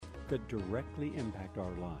that directly impact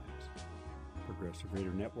our lives. Progressive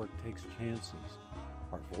Radio Network takes chances.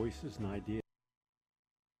 Our voices and ideas.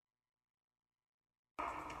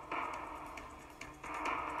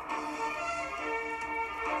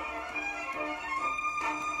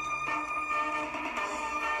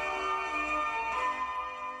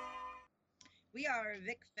 We are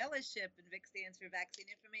VIC Fellowship, and VIC stands for Vaccine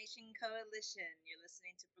Information Coalition. You're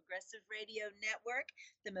listening to Progressive Radio Network,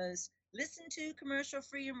 the most listened to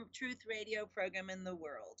commercial-free truth radio program in the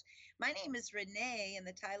world. My name is Renee, and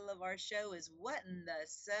the title of our show is What in the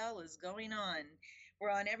Cell is Going On? We're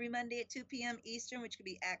on every Monday at 2 p.m. Eastern, which can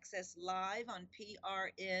be accessed live on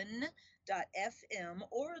prn.fm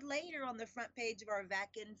or later on the front page of our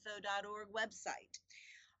vacinfo.org website.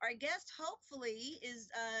 Our guest, hopefully, is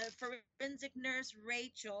forensic nurse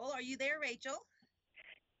Rachel. Are you there, Rachel?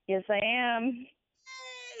 Yes, I am.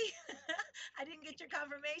 Hey! I didn't get your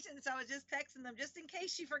confirmation, so I was just texting them just in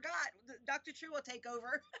case she forgot. Dr. True will take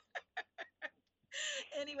over.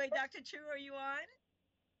 Anyway, Dr. True, are you on?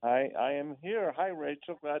 I am here. Hi,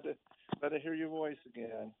 Rachel. Glad to hear your voice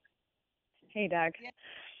again. Hey, Doc. Yeah.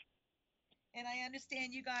 And I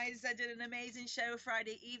understand you guys did an amazing show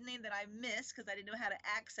Friday evening that I missed because I didn't know how to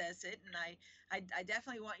access it. And I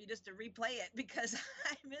definitely want you just to replay it because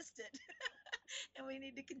I missed it. And we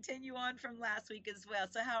need to continue on from last week as well.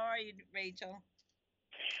 So how are you, Rachel?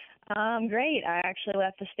 Great. I actually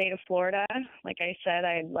left the state of Florida. Like I said,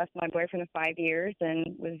 I had left my boyfriend of 5 years and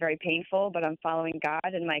it was very painful, but I'm following God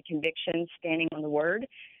and my convictions, standing on the word.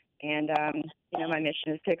 And, my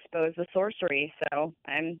mission is to expose the sorcery. So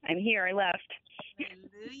I'm here. I left.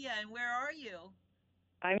 Hallelujah. And where are you?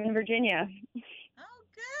 I'm in Virginia. Oh,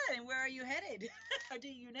 good. And where are you headed? Or do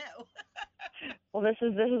you know? Well, this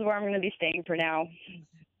is where I'm going to be staying for now.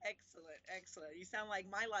 Excellent. You sound like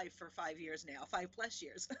my life for 5 years now, 5+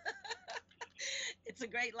 years. It's a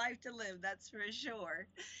great life to live, that's for sure.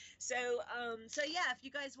 So yeah, if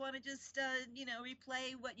you guys want to just,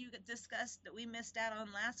 replay what you discussed that we missed out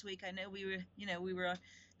on last week. I know we were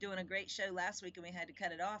doing a great show last week and we had to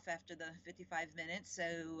cut it off after the 55 minutes.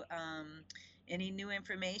 So any new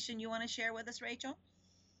information you want to share with us, Rachel?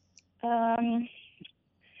 Trying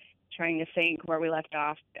to think where we left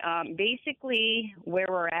off. Basically, where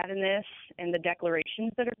we're at in this and the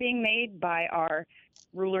declarations that are being made by our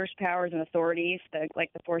rulers, powers, and authorities,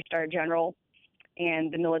 like the 4-star general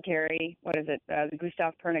and the military, the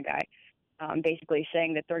Gustav Perna guy, basically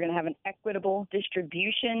saying that they're going to have an equitable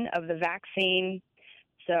distribution of the vaccine.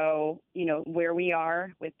 So, where we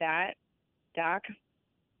are with that, Doc?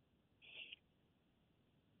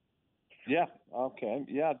 Yeah, okay.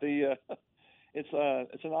 Yeah, it's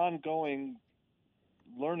an ongoing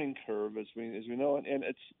learning curve as we know, and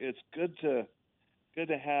it's good to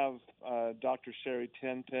have Dr. Sherry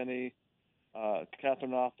Tenpenny,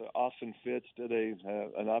 Catherine Austin Fitz did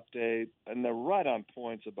an update, and they're right on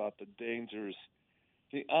points about the dangers,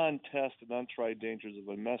 the untested, untried dangers of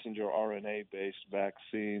a messenger RNA-based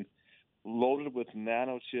vaccine loaded with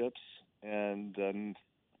nanochips and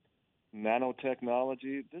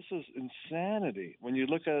nanotechnology. This is insanity when you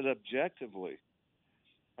look at it objectively.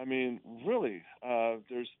 I mean, really,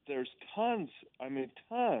 there's tons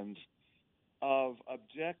of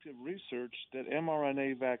objective research that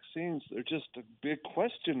mRNA vaccines, they're just a big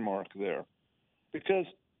question mark there. Because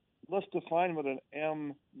let's define what an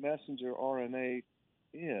M messenger RNA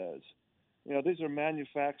is. These are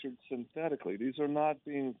manufactured synthetically. These are not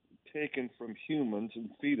being taken from humans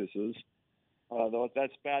and fetuses, though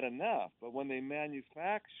that's bad enough. But when they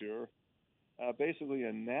manufacture basically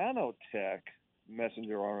a nanotech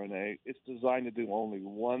messenger RNA, it's designed to do only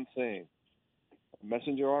one thing.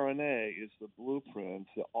 Messenger RNA is the blueprint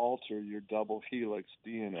to alter your double helix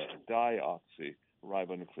DNA,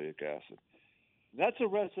 deoxyribonucleic acid. That's a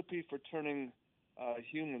recipe for turning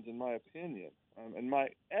humans, in my opinion, and my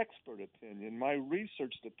expert opinion, my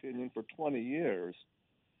researched opinion for 20 years.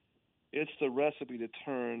 It's the recipe to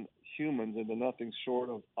turn humans into nothing short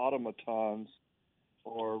of automatons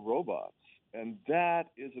or robots. And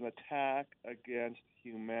that is an attack against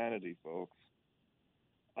humanity, folks.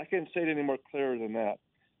 I can't say it any more clearer than that.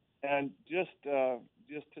 And just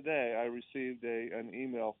today, I received an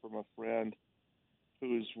email from a friend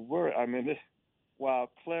who's worried. I mean,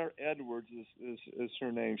 Claire Edwards is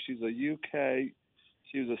her name. She was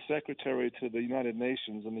a secretary to the United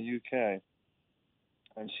Nations in the UK.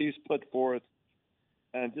 And she's put forth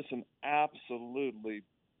just an absolutely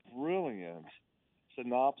brilliant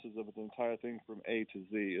synopsis of the entire thing from A to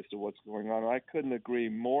Z as to what's going on. I couldn't agree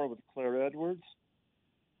more with Claire Edwards.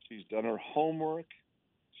 She's done her homework.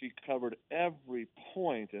 She covered every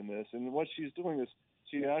point in this. And what she's doing is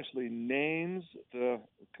She actually names the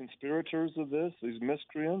conspirators of this, these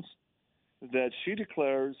miscreants, that she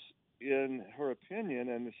declares, in her opinion,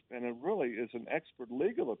 and it really is an expert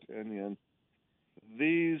legal opinion,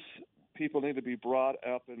 these people need to be brought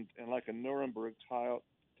up in like a Nuremberg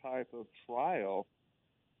type of trial,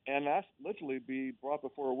 and that's literally be brought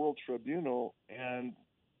before a world tribunal, and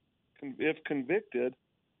if convicted,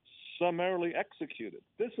 summarily executed.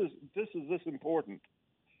 This is this important.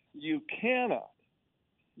 You cannot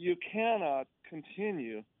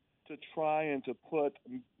continue to try and to put,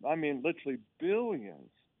 I mean, literally billions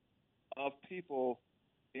of people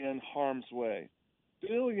in harm's way.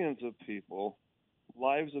 Billions of people,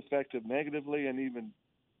 lives affected negatively, and even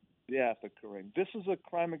death occurring. This is a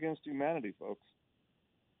crime against humanity, folks.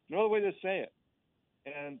 No other way to say it.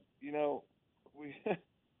 And, you know,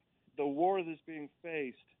 the war that's being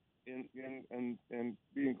faced, and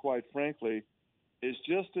being quite frankly, is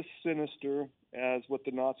just as sinister as what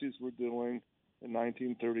the Nazis were doing in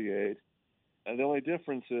 1938. And the only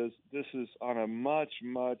difference is this is on a much,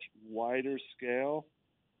 much wider scale,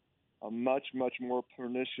 a much, much more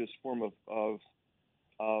pernicious form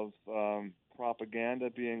of propaganda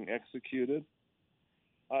being executed.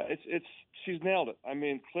 She's nailed it. I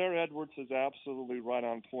mean, Claire Edwards is absolutely right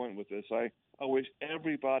on point with this. I wish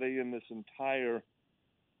everybody in this entire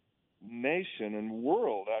nation and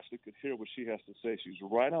world actually could hear what she has to say. She's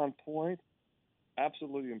right on point,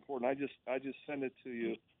 absolutely important. I just sent it to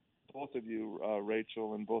you, both of you,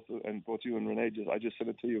 Rachel, and both you and Renee. I just sent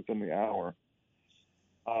it to you within the hour.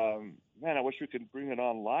 Man, I wish we could bring it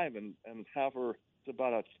on live and have her. It's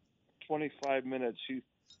about a 25 minutes.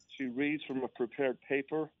 She reads from a prepared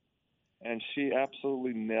paper, and she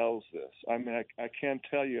absolutely nails this. I mean, I can't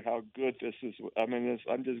tell you how good this is. I mean,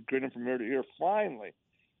 I'm just grinning from ear to ear. Finally,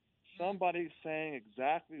 somebody saying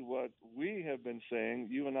exactly what we have been saying,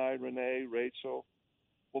 you and I, Renee, Rachel,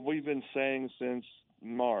 what we've been saying since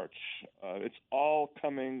March. It's all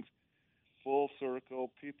coming full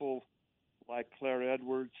circle. People like Claire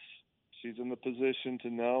Edwards, she's in the position to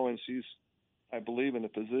know, and she's, I believe, in a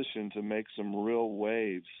position to make some real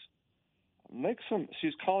waves.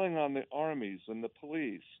 She's calling on the armies and the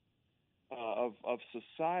police of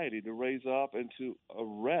society to raise up and to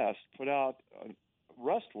arrest, put out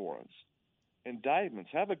arrest warrants, indictments,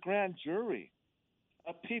 have a grand jury,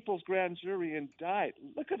 a people's grand jury, indict.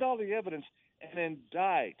 Look at all the evidence and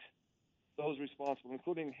indict those responsible,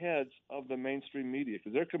 including heads of the mainstream media,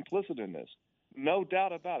 because they're complicit in this. No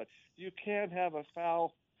doubt about it. You can't have a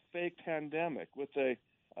foul, fake pandemic with a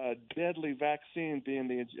deadly vaccine being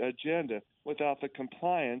the agenda without the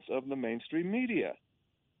compliance of the mainstream media.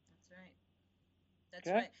 That's right. That's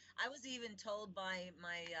right. I was even told by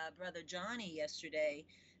my brother Johnny yesterday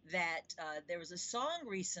that there was a song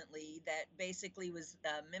recently that basically was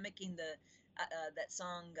mimicking that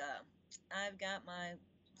song, I've got my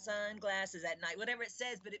sunglasses at night, whatever it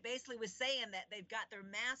says, but it basically was saying that they've got their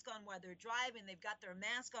mask on while they're driving, they've got their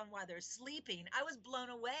mask on while they're sleeping. I was blown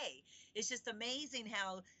away. It's just amazing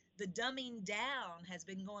how the dumbing down has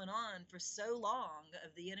been going on for so long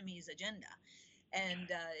of the enemy's agenda. And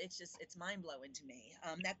it's mind-blowing to me.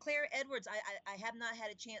 Now, Claire Edwards, I have not had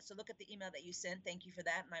a chance to look at the email that you sent. Thank you for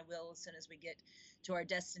that, and I will as soon as we get to our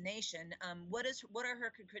destination. What are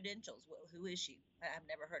her credentials? Who is she? I've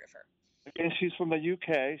never heard of her. And she's from the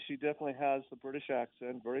UK. She definitely has the British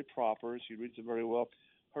accent, very proper. She reads it very well.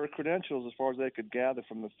 Her credentials, as far as I could gather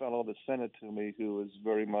from the fellow that sent it to me, who is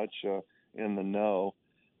very much in the know,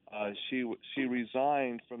 she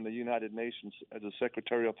resigned from the United Nations as a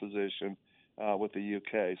secretarial position with the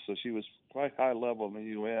UK. So she was quite high level in the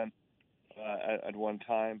UN at one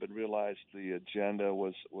time, but realized the agenda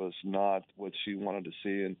was not what she wanted to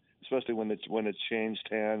see, and especially when it changed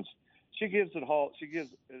hands. She gives the whole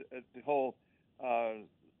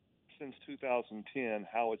since 2010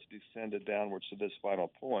 how it's descended downwards to this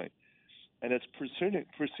final point, and it's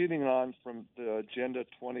proceeding on from the Agenda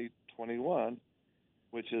 2021,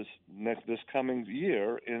 which is this coming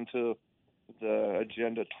year, into the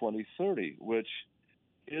Agenda 2030, which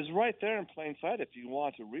is right there in plain sight if you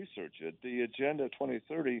want to research it. The Agenda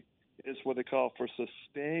 2030 is what they call for a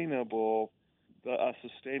sustainable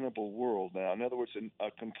world now. In other words,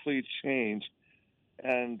 a complete change.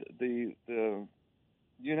 And the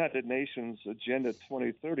United Nations Agenda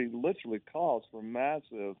 2030 literally calls for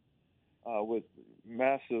massive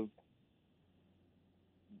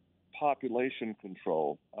population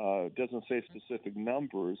control. It doesn't say specific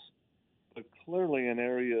numbers, but clearly in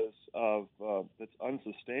areas of that's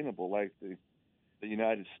unsustainable, like the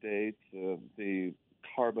United States, the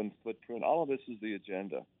carbon footprint. All of this is the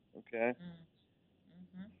agenda. Okay.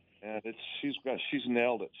 Mm-hmm. and she's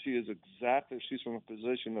nailed it. She's from a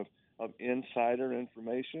position of insider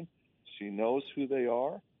information. She knows who they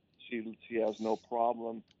are. She has no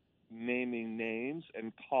problem naming names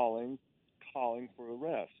and calling for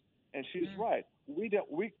arrest. And she's right. We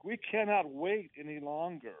cannot wait any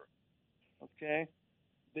longer. Okay?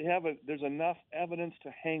 There's enough evidence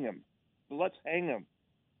to hang him. Let's hang him.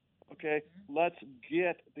 Okay? Let's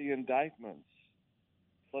get the indictments.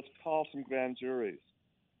 Let's call some grand juries.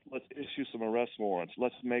 Let's issue some arrest warrants.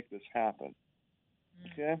 Let's make this happen.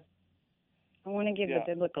 Okay? I want to give the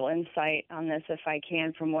biblical insight on this if I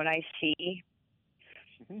can from what I see.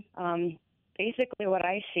 Basically what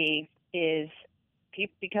I see is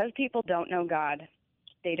because people don't know God,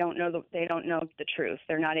 they don't know the truth.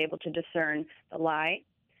 They're not able to discern the lie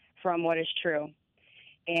from what is true.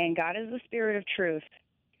 And God is the spirit of truth.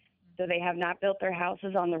 So they have not built their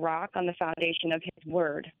houses on the rock, on the foundation of his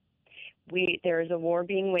word. There is a war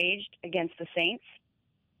being waged against the saints,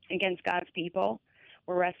 against God's people.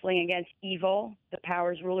 We're wrestling against evil, the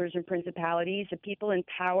powers, rulers, and principalities, the people in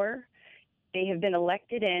power. They have been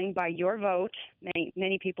elected in by your vote,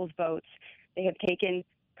 many people's votes. They have taken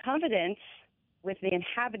covenants with the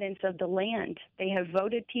inhabitants of the land. They have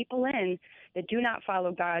voted people in that do not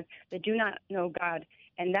follow God, that do not know God,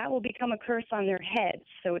 and that will become a curse on their heads.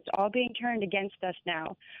 So it's all being turned against us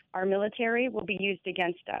now. Our military will be used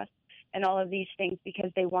against us and all of these things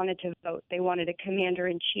because they wanted to vote. They wanted a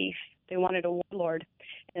commander-in-chief. They wanted a warlord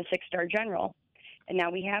and a six-star general. And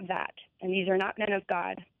now we have that. And these are not men of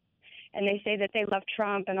God. And they say that they love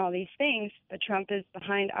Trump and all these things, but Trump is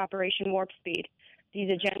behind Operation Warp Speed. These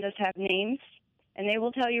agendas have names, and they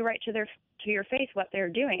will tell you right to your face what they're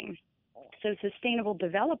doing. So sustainable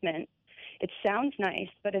development, it sounds nice,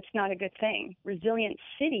 but it's not a good thing. Resilient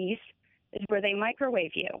cities is where they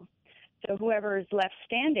microwave you. So whoever is left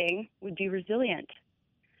standing would be resilient.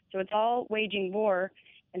 So it's all waging war,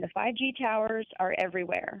 and the 5G towers are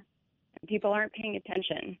everywhere. People aren't paying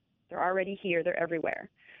attention. They're already here. They're everywhere.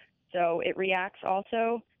 So it reacts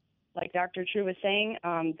also, like Dr. True was saying,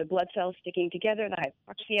 the blood cells sticking together, the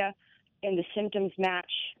hypoxia, and the symptoms match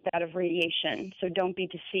that of radiation. So don't be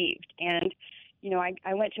deceived. And,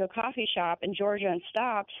 I went to a coffee shop in Georgia and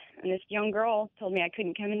stopped, and this young girl told me I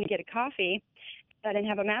couldn't come in to get a coffee. I didn't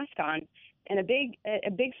have a mask on. And a big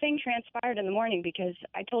thing transpired in the morning because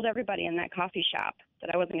I told everybody in that coffee shop that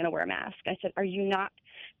I wasn't going to wear a mask. I said, "Are you not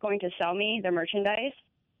going to sell me the merchandise?"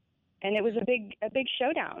 And it was a big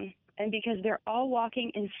showdown. And because they're all walking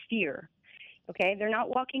in fear, okay? They're not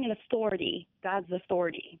walking in authority, God's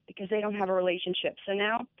authority, because they don't have a relationship. So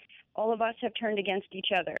now all of us have turned against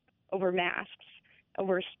each other over masks,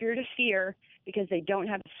 over a spirit of fear, because they don't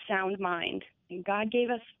have a sound mind. And God gave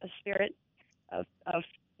us a spirit of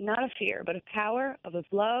not of fear, but of power, of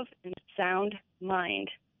love, and a sound mind.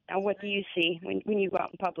 Now, what do you see when you go out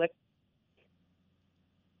in public?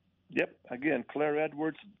 Yep. Again, Claire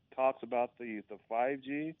Edwards talks about the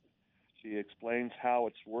 5G. She explains how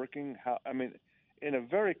it's working. In a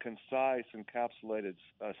very concise, encapsulated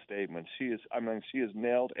statement. She has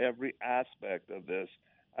nailed every aspect of this.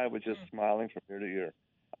 I was just smiling from ear to ear.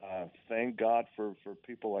 Thank God for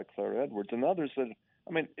people like Claire Edwards and others that.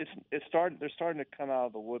 They're starting to come out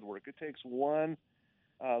of the woodwork. It takes one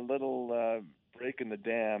little break in the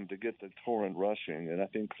dam to get the torrent rushing, and I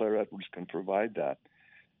think Claire Edwards can provide that.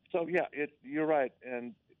 So you're right.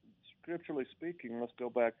 And scripturally speaking, let's go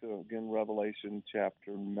back to again Revelation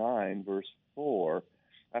chapter 9, verse 4.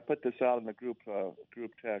 I put this out in the group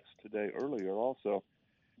text today earlier. Also,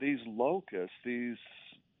 these locusts, these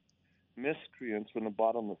miscreants from the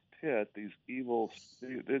bottomless pit, these evils.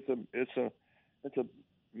 It's a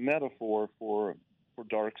metaphor for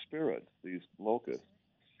dark spirits, these locusts.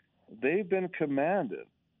 They've been commanded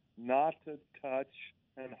not to touch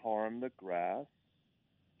and harm the grass,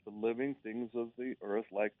 the living things of the earth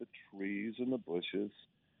like the trees and the bushes.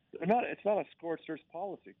 It's not a scorched earth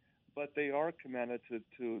policy, but they are commanded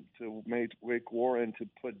to make war and to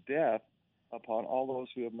put death upon all those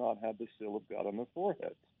who have not had the seal of God on their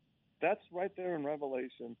foreheads. That's right there in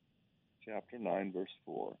Revelation chapter 9, verse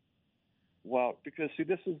 4. Well, because see,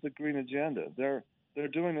 this is the green agenda. They're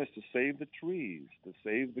doing this to save the trees, to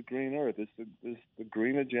save the green earth. It's the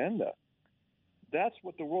green agenda. That's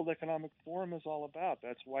what the World Economic Forum is all about.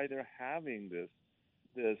 That's why they're having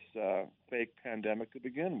this fake pandemic to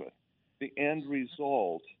begin with. The end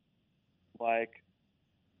result, like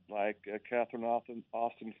Catherine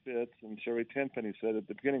Austin Fitts and Sherry Tenpenny said at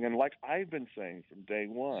the beginning, and like I've been saying from day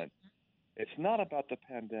one, it's not about the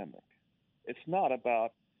pandemic. It's not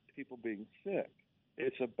about people being sick.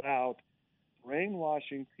 It's about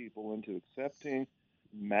brainwashing people into accepting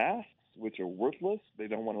masks which are worthless. They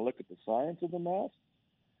don't want to look at the science of the masks.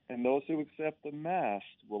 And those who accept the mask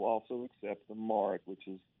will also accept the mark, which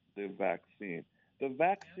is the vaccine. The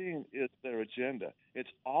vaccine is their agenda.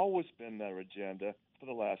 It's always been their agenda for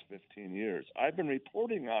the last 15 years. I've been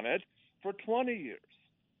reporting on it for 20 years.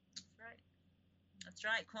 That's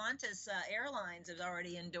right. Qantas Airlines has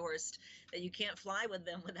already endorsed that you can't fly with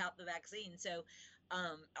them without the vaccine. So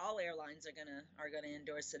all airlines are gonna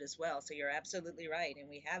endorse it as well. So you're absolutely right, and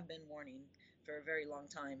we have been warning for a very long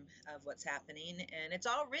time of what's happening, and it's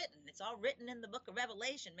all written. It's all written in the book of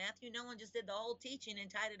Revelation. Matthew Nolan just did the whole teaching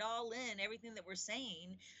and tied it all in, everything that we're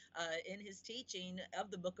saying in his teaching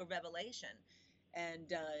of the book of Revelation.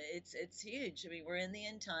 And it's huge. I mean, we're in the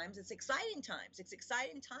end times. It's exciting times. It's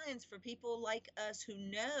exciting times for people like us who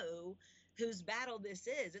know whose battle this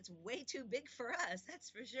is. It's way too big for us, that's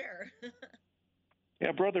for sure.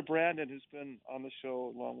 Yeah, Brother Brandon, who's been on the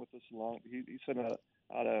show along with us, he sent out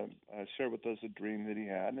to share with us a dream that he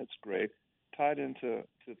had, and it's great, tied into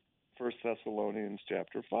 1 Thessalonians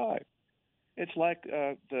chapter 5. It's like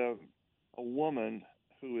a woman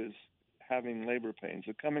who is having labor pains.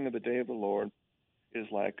 The coming of the day of the Lord is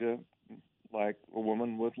like a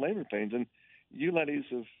woman with labor pains. And you ladies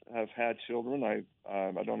have had children. I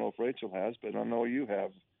don't know if Rachel has, but I know you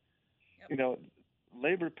have. Yep. You know,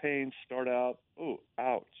 labor pains start out, oh,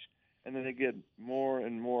 ouch, and then they get more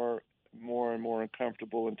and more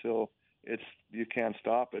uncomfortable until you can't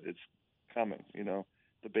stop it. It's coming. You know,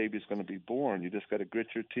 the baby's going to be born. You just got to grit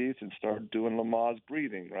your teeth and start doing Lamaze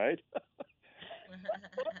breathing, right?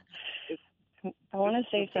 I want to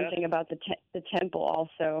say something about the temple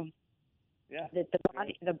also. Yeah. That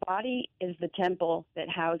the body is the temple that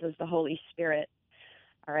houses the Holy Spirit.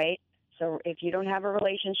 All right. So if you don't have a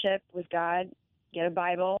relationship with God, get a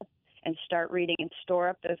Bible and start reading and store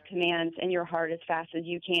up those commands in your heart as fast as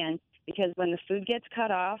you can. Because when the food gets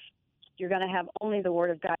cut off, you're going to have only the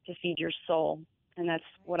Word of God to feed your soul. And that's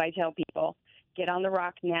what I tell people. Get on the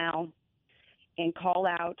rock now and call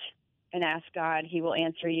out and ask God. He will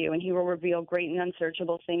answer you, and He will reveal great and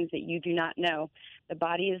unsearchable things that you do not know. The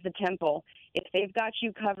body is the temple. If they've got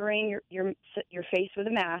you covering your face with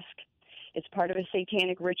a mask, it's part of a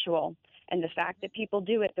satanic ritual. And the fact that people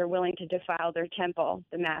do it, they're willing to defile their temple.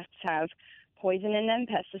 The masks have poison in them,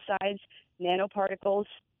 pesticides, nanoparticles,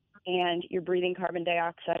 and you're breathing carbon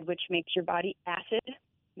dioxide, which makes your body acid,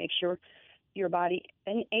 makes your body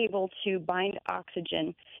unable to bind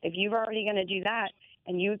oxygen. If you're already going to do that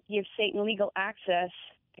and you give Satan legal access,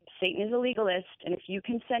 Satan is a legalist, and if you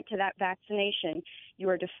consent to that vaccination, you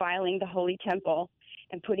are defiling the holy temple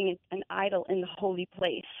and putting an idol in the holy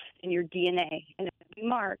place in your DNA. And it will be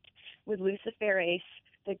marked with luciferase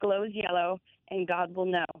that glows yellow, and God will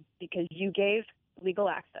know because you gave legal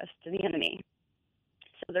access to the enemy.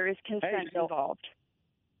 So there is consent involved.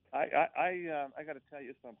 I got to tell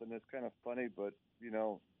you something that's kind of funny, but you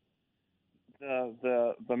know,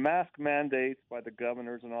 the mask mandates by the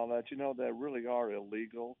governors and all that, you know, that really are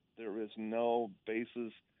illegal. There is no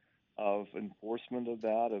basis of enforcement of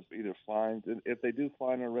that, of either fines. If they do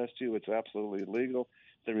fine and arrest you, it's absolutely illegal.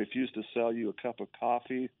 If they refuse to sell you a cup of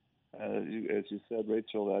coffee, as you said,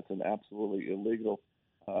 Rachel, that's an absolutely illegal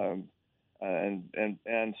and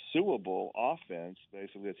suable offense.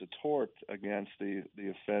 Basically, it's a tort against the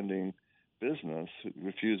offending business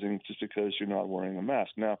refusing just because you're not wearing a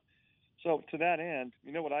mask. Now, so to that end,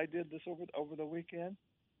 you know what I did this over the weekend?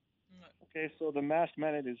 Okay, so the mask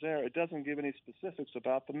mandate is there. It doesn't give any specifics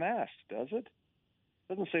about the mask, does it? It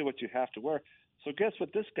doesn't say what you have to wear. So guess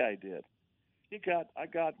what this guy did? I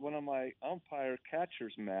got one of my umpire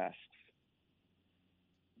catcher's masks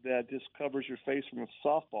that just covers your face from a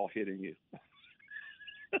softball hitting you.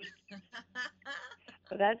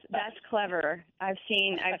 That's clever. I've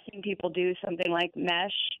seen people do something like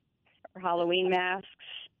mesh or Halloween masks.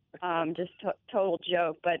 Just total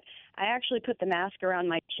joke. But I actually put the mask around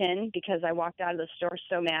my chin because I walked out of the store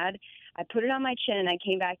so mad. I put it on my chin and I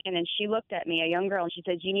came back in and she looked at me, a young girl, and she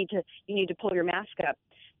said, "You need to pull your mask up."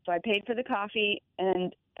 So I paid for the coffee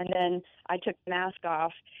and then I took the mask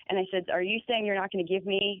off and I said, "Are you saying you're not going to give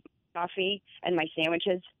me coffee and my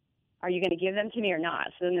sandwiches? Are you going to give them to me or not?"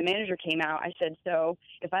 So then the manager came out. I said, "So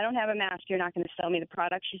if I don't have a mask, you're not going to sell me the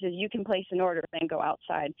product?" She says, "You can place an order and go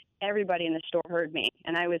outside." Everybody in the store heard me,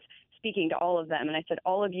 and I was speaking to all of them. And I said,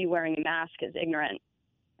 "All of you wearing a mask is ignorant."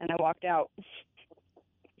 And I walked out.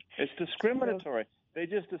 It's discriminatory.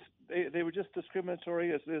 They were just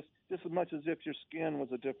discriminatory just as much as if your skin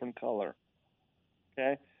was a different color.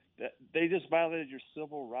 Okay, they just violated your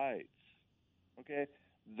civil rights. Okay,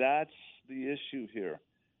 that's the issue here.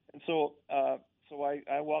 And so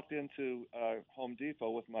I walked into Home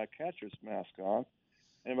Depot with my catcher's mask on,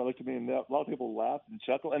 And everybody looked at me, and a lot of people laughed and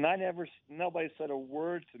chuckled, and nobody said a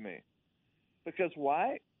word to me. Because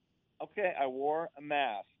why? Okay, I wore a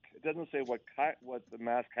mask. It doesn't say what the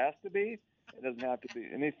mask has to be. It doesn't have to be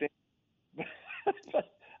anything. But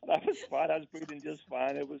I was fine. I was breathing just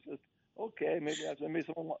fine. It was just okay.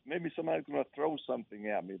 Maybe somebody's going to throw something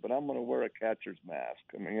at me, but I'm going to wear a catcher's mask.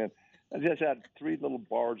 I mean, I just had 3 little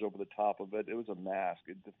bars over the top of it. It was a mask.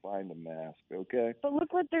 It defined a mask. Okay. But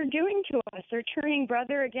look what they're doing to us. They're turning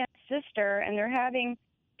brother against sister, and they're having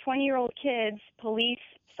 20-year-old kids police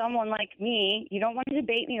someone like me. You don't want to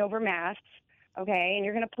debate me over masks, okay? And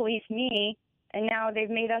you're going to police me, and now they've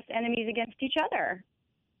made us enemies against each other.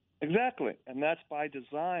 Exactly, and that's by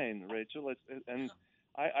design, Rachel.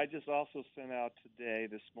 I just also sent out today,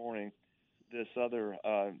 this morning, this other.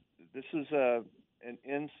 This is an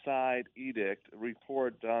inside edict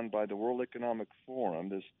report done by the World Economic Forum.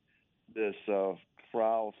 This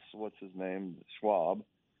Klaus, what's his name, Schwab,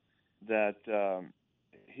 that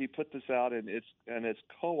he put this out, and it's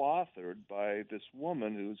co-authored by this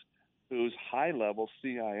woman who's high level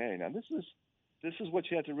CIA. Now this is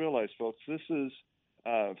what you have to realize, folks. This is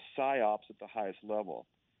psyops at the highest level.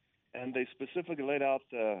 And they specifically laid out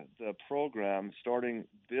the program starting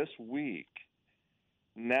this week,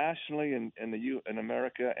 nationally in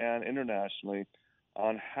America and internationally,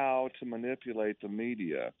 on how to manipulate the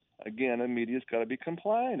media. Again, the media's got to be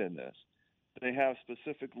compliant in this. They have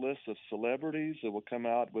specific lists of celebrities that will come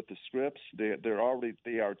out with the scripts. They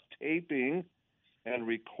are taping and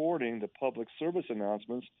recording the public service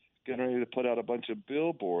announcements, getting ready to put out a bunch of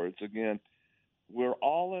billboards. Again, we're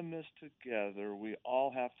all in this together. We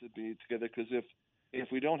all have to be together, because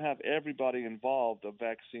if we don't have everybody involved, the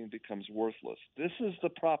vaccine becomes worthless. This is the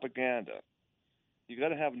propaganda. You got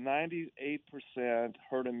to have 98%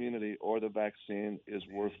 herd immunity, or the vaccine is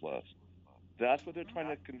worthless. That's what they're trying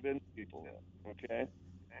to convince people in. Okay,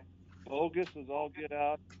 bogus is all get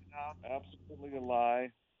out, absolutely a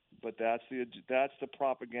lie. But that's the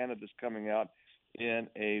propaganda that's coming out in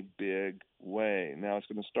a big way. Now it's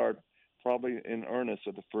going to start probably in earnest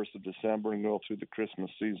at the 1st of December and go through the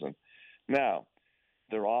Christmas season. Now,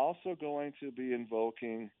 they're also going to be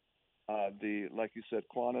invoking like you said,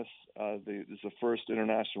 Qantas is the first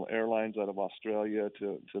international airlines out of Australia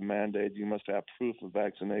to mandate you must have proof of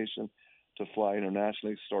vaccination to fly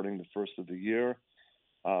internationally starting the first of the year.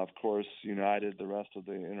 Of course, United, the rest of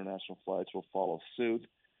the international flights will follow suit.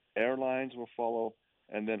 Airlines will follow,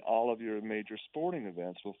 and then all of your major sporting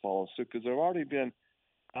events will follow suit, because they've already been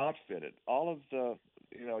outfitted. All of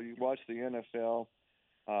you watch the NFL,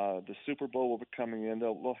 the Super Bowl will be coming in.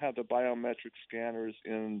 They'll have the biometric scanners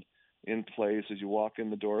in place as you walk in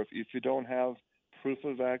the door. If you don't have proof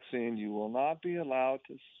of vaccine, you will not be allowed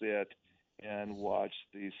to sit and watch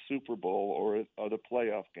the Super Bowl or the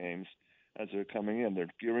playoff games as they're coming in. They're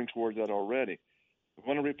gearing towards that already. We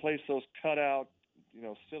want to replace those cutout,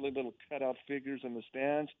 silly little cutout figures in the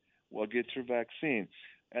stands. Well, get your vaccine.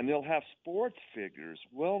 And they'll have sports figures,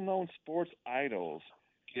 well-known sports idols,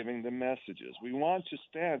 giving the messages. We want your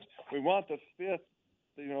stands. We want the fifth,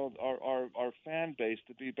 our fan base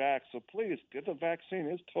to be back. So please get the vaccine.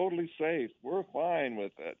 It's totally safe. We're fine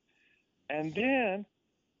with it. And then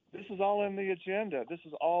this is all in the agenda. This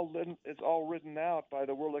is all it's all written out by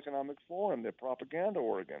the World Economic Forum, their propaganda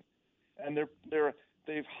organ, and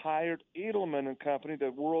they've hired Edelman and Company,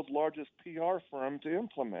 the world's largest PR firm, to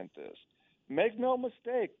implement this. Make no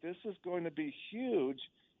mistake, this is going to be huge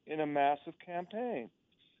in a massive campaign.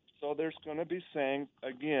 So there's going to be saying,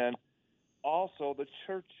 again, also the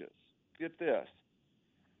churches. Get this.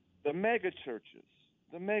 The mega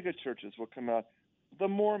churches will come out. The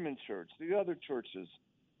Mormon church, the other churches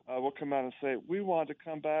will come out and say, we want to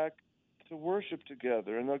come back to worship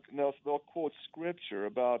together. And they'll quote scripture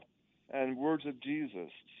and words of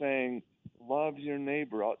Jesus saying, love your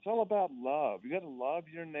neighbor. It's all about love. You got to love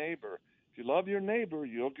your neighbor. If you love your neighbor,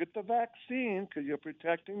 you'll get the vaccine because you're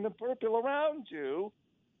protecting the people around you.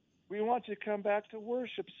 We want you to come back to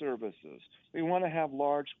worship services. We want to have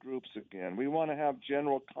large groups again. We want to have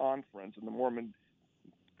general conference in the Mormon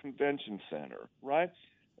Convention Center, right?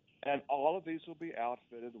 And all of these will be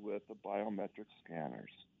outfitted with the biometric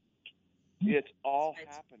scanners. It's all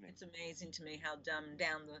happening. It's amazing to me how dumbed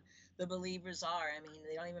down the believers are. I mean,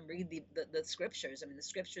 they don't even read the scriptures. I mean, the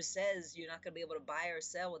scripture says you're not going to be able to buy or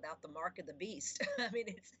sell without the mark of the beast. I mean,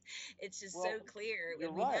 it's just so clear.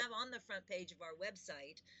 And we have on the front page of our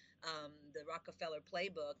website the Rockefeller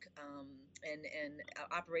Playbook and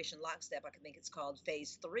Operation Lockstep, I think it's called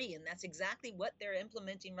Phase 3. And that's exactly what they're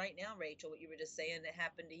implementing right now, Rachel, what you were just saying that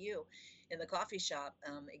happened to you in the coffee shop.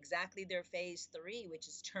 Exactly their Phase 3, which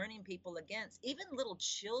is turning people against, even little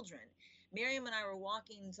children Miriam and I were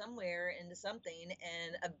walking somewhere into something,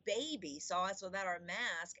 and a baby saw us without our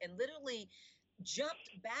mask and literally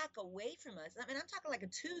jumped back away from us. I mean, I'm talking like a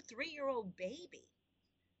 2, 3-year-old baby.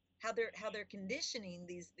 How they're conditioning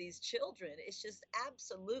these children. It's just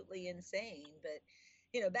absolutely insane. But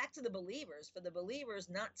back to the believers. For the believers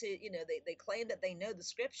not to, they claim that they know the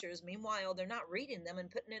scriptures. Meanwhile, they're not reading them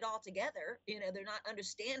and putting it all together. They're not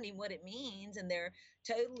understanding what it means, and they're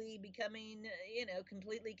totally becoming,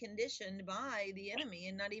 completely conditioned by the enemy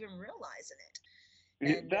and not even realizing it.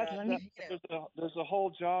 And there's a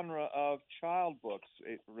whole genre of child books,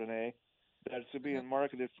 Renee, that's being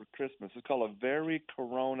marketed for Christmas. It's called A Very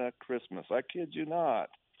Corona Christmas. I kid you not.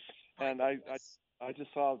 And I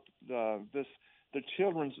just saw the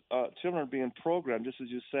children are being programmed, just as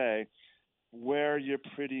you say, wear your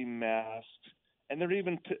pretty mask, and they're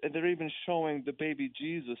even showing the baby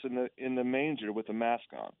Jesus in the manger with a mask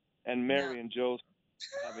on, and Mary and Joseph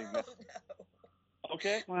having masks.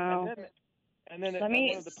 Okay. Wow. And then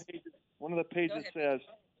one of the pages says,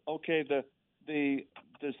 okay, to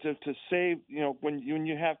save, when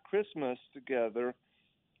you have Christmas together,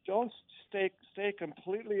 don't stay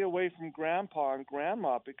completely away from Grandpa and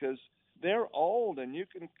Grandma, because they're old and you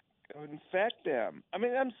can infect them. I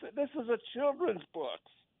mean, this is a children's book.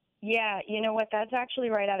 Yeah, you know what? That's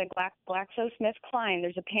actually right out of GlaxoSmithKline.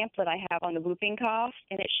 There's a pamphlet I have on the whooping cough,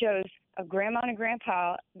 and it shows a grandma and a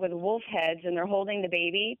grandpa with wolf heads, and they're holding the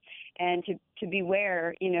baby, and to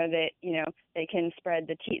beware, that they can spread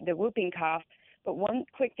the whooping cough. But one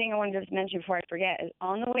quick thing I wanted to mention before I forget is,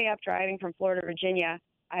 on the way up driving from Florida to Virginia,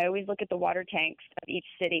 I always look at the water tanks of each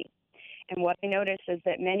city. And what I notice is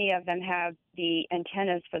that many of them have the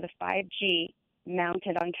antennas for the 5G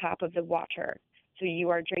mounted on top of the water. So you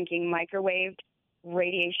are drinking microwaved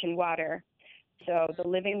radiation water. So the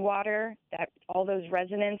living water, that all those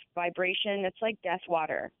resonance, vibration, it's like death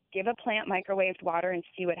water. Give a plant microwaved water and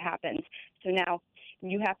see what happens. So now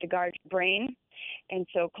you have to guard your brain. And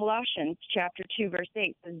so Colossians chapter 2, verse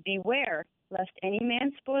 8 says, beware lest any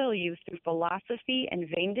man spoil you through philosophy and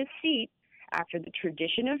vain deceit, after the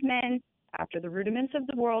tradition of men, after the rudiments of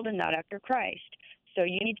the world, and not after Christ. So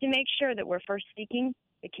you need to make sure that we're first seeking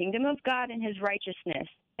the kingdom of God and his righteousness.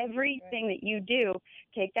 Everything that you do,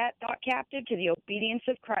 take that thought captive to the obedience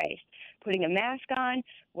of Christ. Putting a mask on,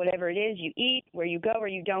 whatever it is you eat, where you go or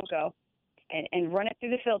you don't go, and run it through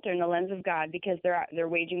the filter and the lens of God, because they're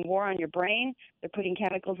waging war on your brain, they're putting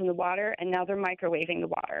chemicals in the water, and now they're microwaving the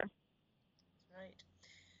water.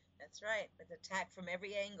 That's right. It's attacked from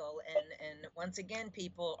every angle. And once again,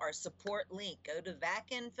 people, our support link, go to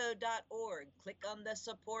vacinfo.org, click on the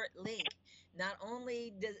support link. Not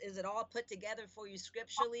only is it all put together for you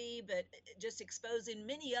scripturally, but just exposing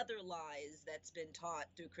many other lies that's been taught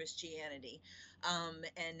through Christianity. And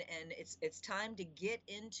it's time to get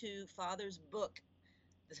into Father's book.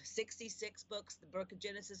 The 66 books, the book of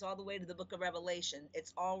Genesis, all the way to the book of Revelation.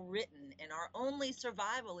 It's all written, and our only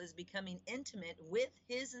survival is becoming intimate with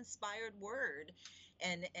his inspired word,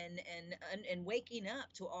 and waking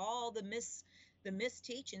up to all the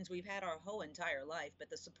misteachings we've had our whole entire life. But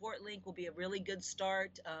the support link will be a really good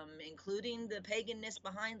start, including the paganness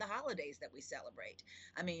behind the holidays that we celebrate.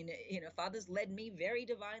 I mean, Father's led me very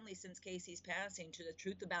divinely since Casey's passing to the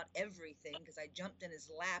truth about everything, because I jumped in his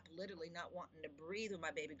lap, literally not wanting to breathe when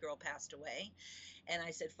my baby girl passed away. And I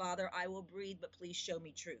said, Father, I will breathe, but please show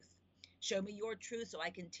me truth. Show me your truth so I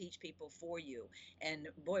can teach people for you. And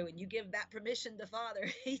boy, when you give that permission to Father,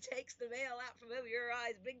 he takes the veil out from over your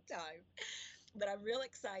eyes big time. But I'm real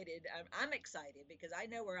excited. I'm excited because I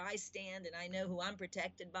know where I stand, and I know who I'm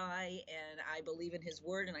protected by, and I believe in his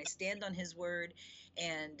word, and I stand on his word.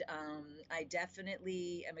 And I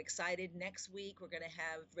definitely am excited. Next week, we're going to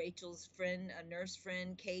have Rachel's friend, a nurse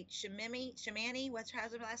friend, Kate Shimani.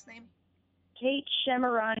 How's her last name? Kate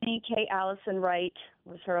Shemirani, Kate Allison Wright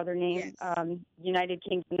was her other name. Yes. United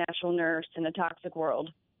Kingdom national nurse in a toxic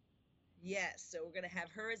world. Yes, so we're going to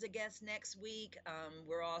have her as a guest next week.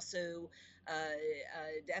 We're also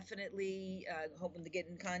definitely hoping to get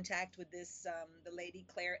in contact with the lady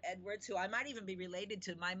Claire Edwards, who I might even be related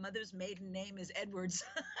to. My mother's maiden name is Edwards.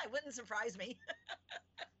 It wouldn't surprise me.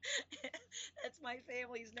 That's my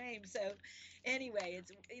family's name. So anyway,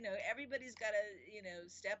 it's, everybody's got to,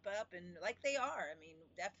 step up, and like they are. I mean,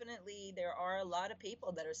 definitely there are a lot of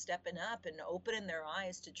people that are stepping up and opening their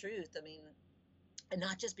eyes to truth. I mean, and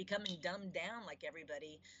not just becoming dumbed down like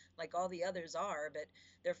everybody, like all the others are, but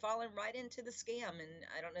they're falling right into the scam. And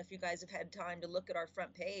I don't know if you guys have had time to look at our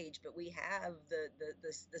front page, but we have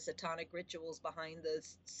the satanic rituals behind the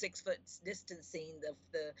 6 foot distancing,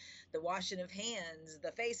 the washing of hands,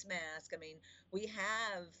 the face mask. I mean, we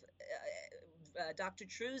have Dr.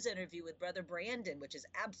 True's interview with Brother Brandon, which is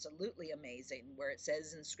absolutely amazing, where it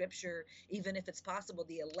says in Scripture, even if it's possible,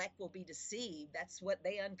 the elect will be deceived. That's what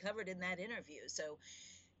they uncovered in that interview. So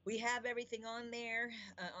we have everything on there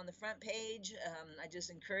on the front page. I just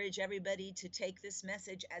encourage everybody to take this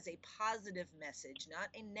message as a positive message, not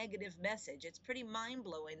a negative message. It's pretty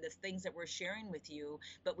mind-blowing, the things that we're sharing with you,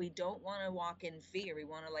 but we don't want to walk in fear. We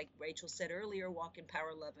want to, like Rachel said earlier, walk in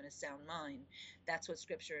power, love, and a sound mind. That's what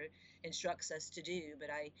Scripture instructs us to do. But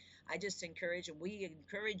I just encourage, and we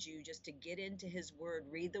encourage you just to get into His Word,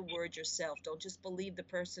 read the Word yourself. Don't just believe the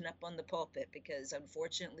person up on the pulpit, because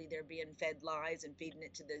unfortunately they're being fed lies and feeding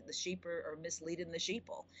it to the sheep, or misleading the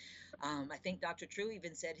sheeple. I think Dr. True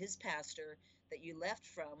even said his pastor that you left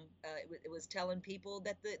from, it was telling people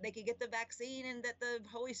that they could get the vaccine and that the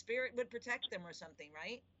Holy Spirit would protect them or something,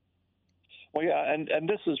 right? Well, yeah, and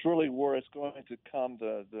this is really where it's going to come,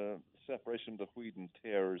 the separation of the wheat and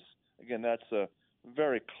tares. Again, that's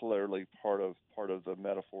very clearly part of the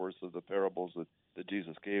metaphors of the parables that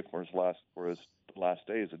Jesus gave for his last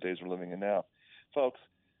days, the days we're living in now. Folks,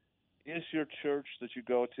 is your church that you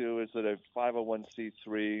go to, is it a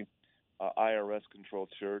 501c3 IRS-controlled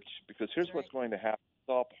church? Because here's what's going to happen. It's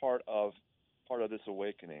all part of this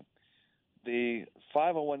awakening. The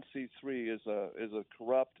 501c3 is a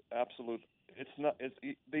corrupt, absolute. It's not.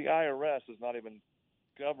 The IRS is not even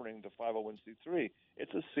governing the 501c3.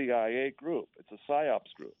 It's a CIA group. It's a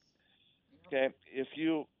PSYOPs group. Okay.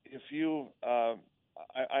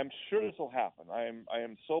 I'm sure this will happen. I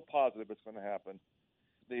am so positive it's going to happen.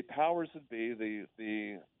 The powers that be,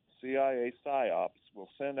 the CIA PSYOPs, will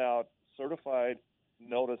send out certified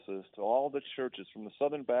notices to all the churches, from the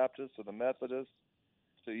Southern Baptists to the Methodists,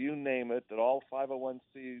 to you name it, that all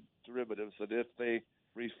 501c derivatives, that if they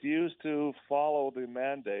refuse to follow the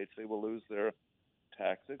mandates, they will lose their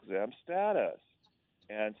tax-exempt status.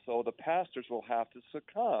 And so the pastors will have to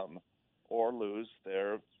succumb or lose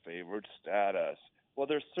their favored status. Well,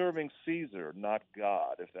 they're serving Caesar, not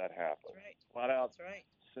God, if that happens. Right. Flat out, that's right.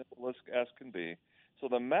 Simple as can be. So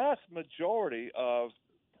the mass majority of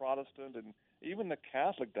Protestant and even the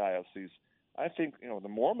Catholic diocese, I think, the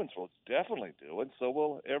Mormons will definitely do, and so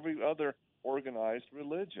will every other organized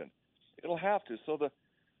religion. It'll have to. So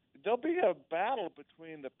there'll be a battle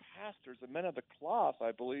between the pastors, the men of the cloth,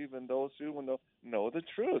 I believe, and those who know the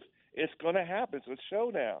truth. It's going to happen. It's a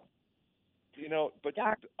showdown. But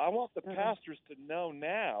I want the pastors to know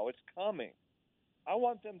now it's coming. I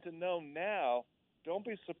want them to know now. Don't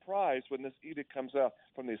be surprised when this edict comes out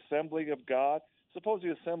from the Assembly of God. Suppose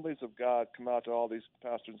the Assemblies of God come out to all these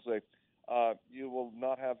pastors and say, you will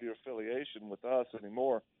not have your affiliation with us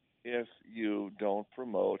anymore if you don't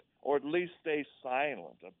promote or at least stay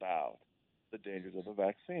silent about the dangers of the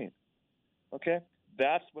vaccine. Okay?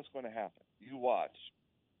 That's what's going to happen. You watch.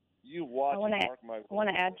 I want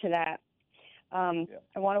to add to that.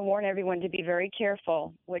 I want to warn everyone to be very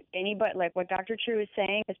careful. What Dr. True is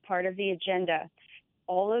saying is part of the agenda.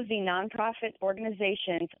 All of the nonprofit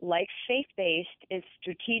organizations, like Faith-Based, is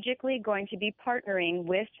strategically going to be partnering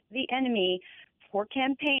with the enemy for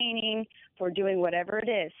campaigning, for doing whatever it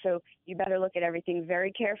is. So you better look at everything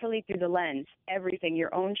very carefully through the lens. Everything.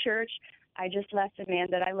 Your own church. I just left a man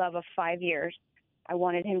that I love of 5 years. I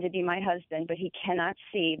wanted him to be my husband, but he cannot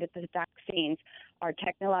see that the vaccines are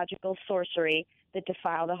technological sorcery that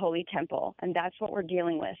defile the Holy Temple, and that's what we're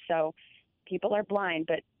dealing with. So people are blind,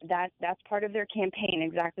 but that's part of their campaign,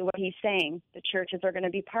 exactly what he's saying. The churches are going to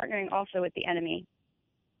be partnering also with the enemy.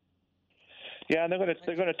 Yeah, and they're going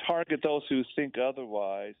to target those who think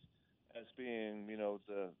otherwise as being,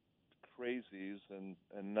 the crazies and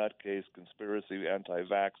nutcase conspiracy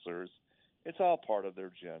anti-vaxxers. It's all part of their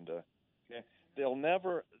agenda. Okay, they'll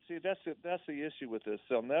never see. That's the issue with this.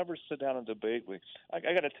 They'll never sit down and debate with. I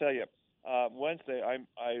got to tell you, Wednesday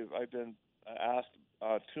I've been asked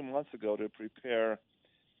 2 months ago to prepare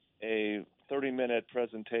a 30-minute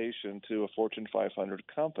presentation to a Fortune 500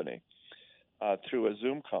 company through a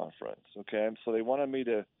Zoom conference. Okay, so they wanted me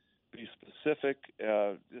to be specific.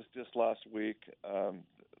 Just last week,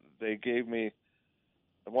 they gave me.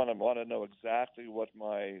 I want to know exactly what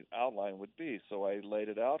my outline would be, so I laid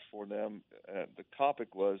it out for them. The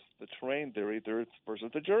topic was the terrain theory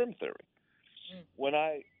versus the germ theory. When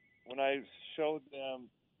I showed them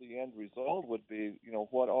the end result would be,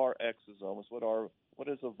 what are exosomes? What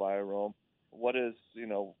is a virome? What is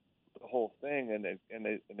the whole thing? And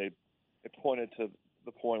they pointed to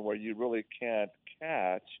the point where you really can't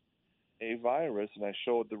catch a virus, and I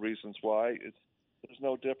showed the reasons why. There's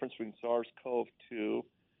no difference between SARS-CoV-2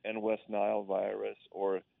 and West Nile virus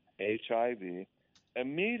or HIV.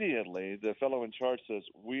 Immediately, the fellow in charge says,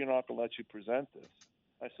 "We're not going to let you present this."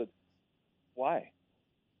 I said, Why?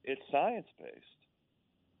 It's science-based.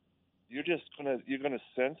 You're gonna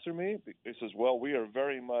censor me? He says, well, we are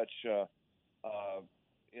very much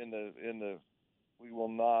we will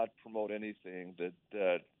not promote anything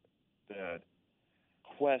that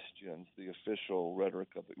questions the official rhetoric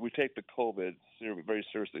of it. We take the COVID very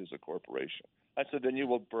seriously as a corporation. I said, then you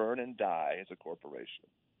will burn and die as a corporation.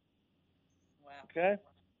 Wow. Okay?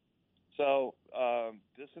 So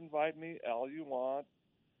disinvite me all you want,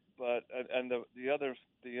 but and the other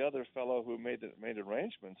fellow who made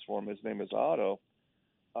arrangements for him, his name is Otto.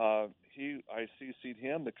 I CC'd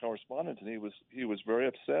him, the correspondent, and he was very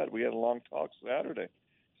upset. We had a long talk Saturday.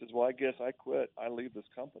 He says, "Well, I guess I quit. I leave this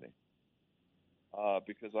company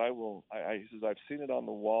because I will." He says, "I've seen it on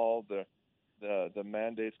the wall. The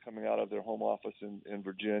mandates coming out of their home office in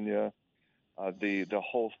Virginia, the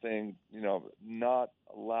whole thing, not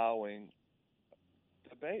allowing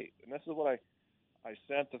debate." And this is what I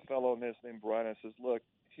sent the fellow named Brian. I says, "Look,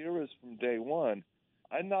 here is from day one.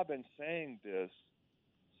 I've not been saying this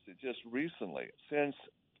just recently. Since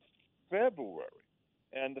February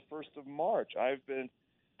and the 1st of March, I've been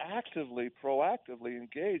proactively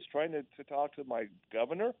engaged, trying to talk to my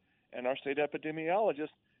governor and our state epidemiologist,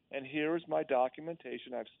 and here's my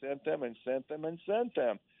documentation. I've sent them and sent them and sent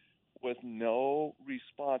them with no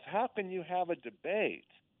response. How can you have a debate?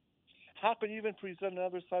 How can you even present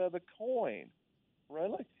another side of the coin?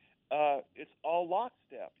 Really? It's all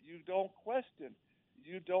lockstep. You don't question.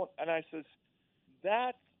 You don't." And I says,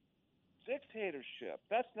 that's dictatorship.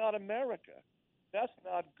 That's not America. That's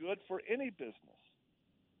not good for any business.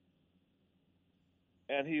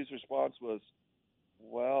 And his response was,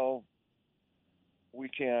 "Well, we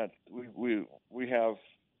can't. We're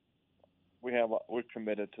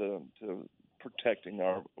committed to protecting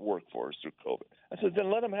our workforce through COVID." I said,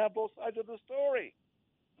 then let them have both sides of the story.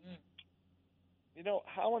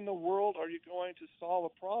 How in the world are you going to solve a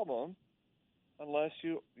problem unless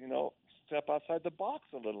you step outside the box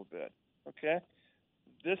a little bit? Okay?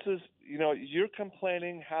 This is, you're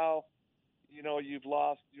complaining how,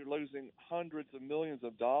 you're losing hundreds of millions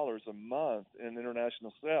of dollars a month in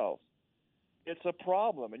international sales. It's a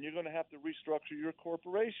problem, and you're going to have to restructure your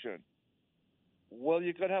corporation. Well,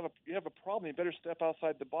 you have a problem. You better step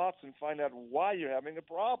outside the box and find out why you're having a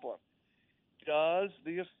problem. Does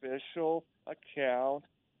the official account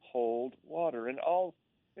hold water? And all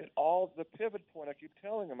the pivot point, I keep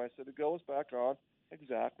telling him, I said, it goes back on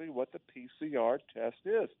exactly what the PCR test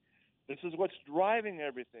is. This is what's driving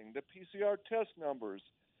everything. The PCR test numbers,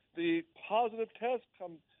 the positive tests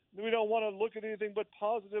come. We don't want to look at anything but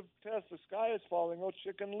positive tests. The sky is falling. Oh,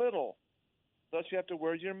 Chicken Little. Thus, you have to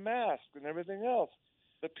wear your mask and everything else.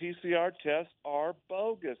 The PCR tests are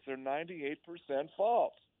bogus. They're 98%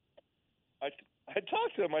 false. I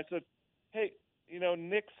talked to him. I said, hey,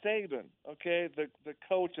 Nick Saban, okay, the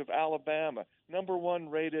coach of Alabama, #1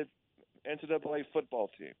 rated NCAA football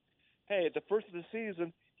team. Hey, at the first of the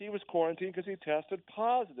season, he was quarantined because he tested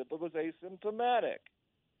positive but was asymptomatic.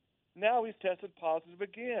 Now he's tested positive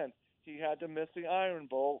again. He had to miss the Iron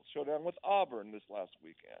Bowl showdown with Auburn this last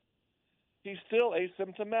weekend. He's still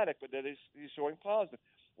asymptomatic, but then he's showing positive.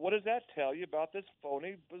 What does that tell you about this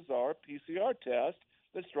phony, bizarre PCR test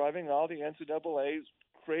that's driving all the NCAAs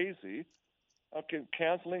crazy,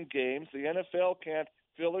 canceling games? The NFL can't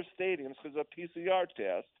fill their stadiums because of a PCR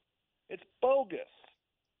test. It's bogus.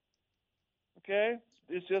 Okay?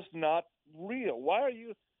 It's just not real. Why are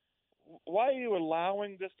you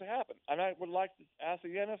allowing this to happen? And I would like to ask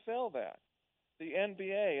the NFL that, the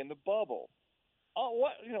NBA and the bubble. Oh,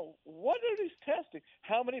 what are these testing?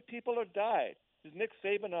 How many people have died? Is Nick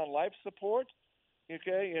Saban on life support?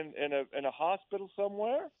 Okay, in a hospital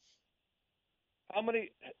somewhere? How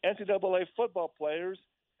many NCAA football players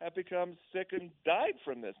have become sick and died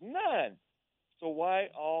from this? None. So why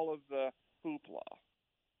all of the hoopla?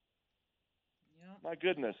 Yep. My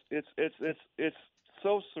goodness, it's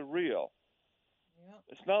so surreal. Yep.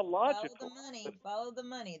 It's not logical. Follow the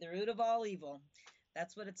money, the root of all evil.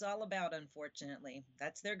 That's what it's all about, unfortunately.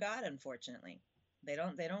 That's their God, unfortunately. They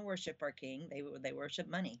don't worship our king. They worship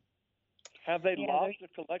money. Have they lost their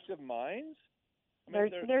collective minds?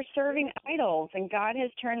 They're serving idols, and God has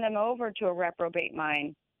turned them over to a reprobate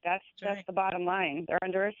mind. That's the bottom line. They're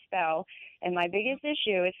under a spell. And my biggest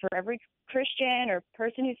issue is for every Christian or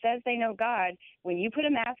person who says they know God, when you put a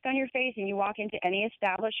mask on your face and you walk into any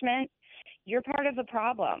establishment, you're part of the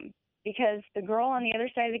problem. Because the girl on the other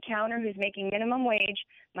side of the counter who's making minimum wage,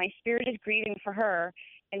 my spirit is grieving for her.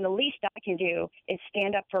 And the least I can do is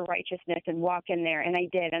stand up for righteousness and walk in there. And I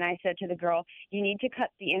did. And I said to the girl, you need to cut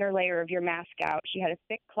the inner layer of your mask out. She had a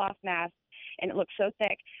thick cloth mask. and it looked so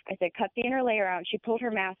thick. I said, cut the inner layer out. She pulled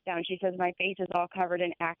her mask down. She says, my face is all covered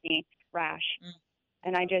in acne rash.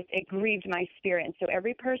 And it grieved my spirit. And so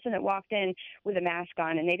every person that walked in with a mask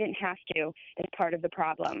on, and they didn't have to, is part of the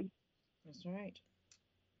problem. That's right.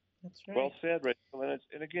 That's right. Well said, Rachel.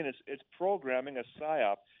 And again, it's programming, a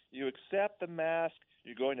psyop. You accept the mask,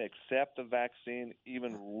 you're going to accept the vaccine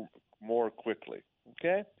even more quickly.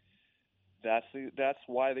 Okay? That's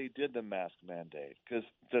why they did the mask mandate, because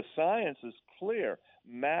the science is clear.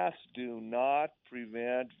 Masks do not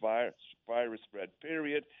prevent virus spread,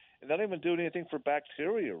 period. And they don't even do anything for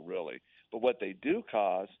bacteria, really. But what they do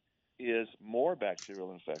cause is more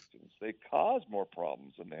bacterial infections. They cause more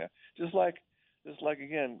problems than they have. Just like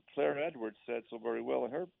again, Claire Edwards said so very well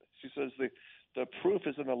in her. She says the proof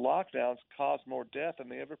is in the lockdowns cause more death than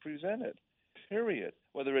they ever presented. Period.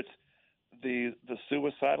 Whether it's the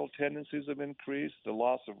suicidal tendencies have increased, the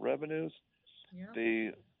loss of revenues,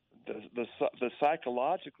 the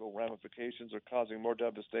psychological ramifications are causing more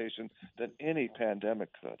devastation than any pandemic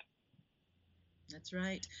could. That's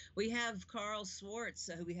right. We have Carl Schwartz,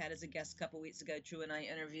 who we had as a guest a couple weeks ago. True and I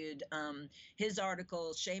interviewed his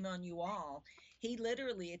article, Shame on You All. He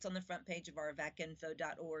literally, it's on the front page of our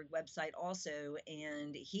vacinfo.org website also,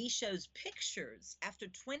 and he shows pictures after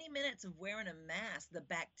 20 minutes of wearing a mask, the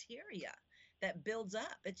bacteria that builds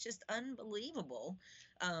up. It's just unbelievable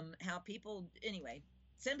how people, anyway,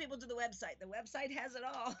 send people to the website. The website has it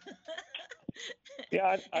all.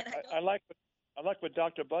 Yeah, I like what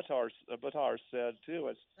Dr. Buttar said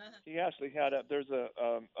too. He actually had there's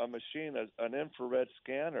a machine, an infrared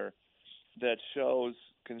scanner that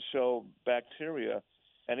can show bacteria,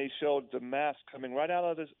 and he showed the mask coming right out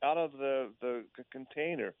of the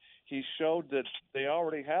container. He showed that they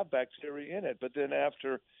already have bacteria in it, but then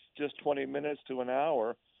after just 20 minutes to an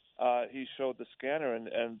hour, he showed the scanner,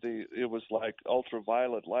 and it was like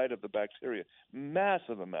ultraviolet light of the bacteria,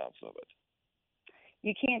 massive amounts of it.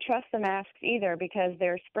 You can't trust the masks either because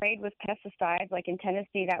they're sprayed with pesticides, like in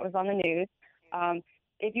Tennessee, that was on the news.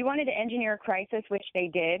 If you wanted to engineer a crisis, which they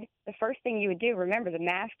did, the first thing you would do, remember, the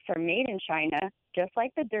masks are made in China, just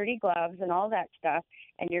like the dirty gloves and all that stuff,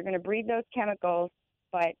 and you're going to breathe those chemicals.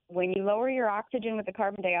 But when you lower your oxygen with the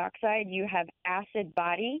carbon dioxide, you have acid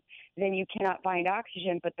body, then you cannot find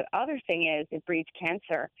oxygen. But the other thing is it breeds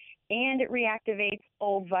cancer, and it reactivates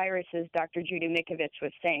old viruses, Dr. Judy Mikovits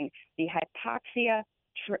was saying. The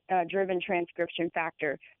hypoxia-driven transcription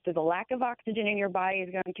factor. So the lack of oxygen in your body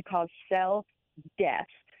is going to cause cell death.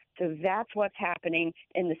 So that's what's happening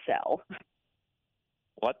in the cell.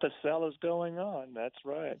 What the cell is going on, that's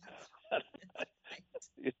right.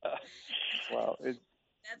 Yeah. Well,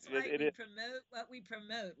 that's why we promote what we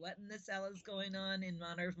promote. What in the cell is going on in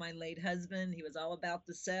honor of my late husband. He was all about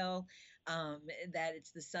the cell, that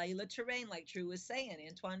it's the cellular terrain, like True was saying,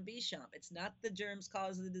 Antoine Béchamp. It's not the germs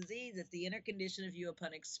cause the disease. It's the inner condition of you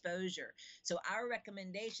upon exposure. So our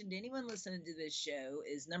recommendation to anyone listening to this show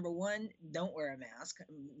is, number one, don't wear a mask.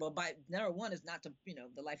 Well, number one is not to,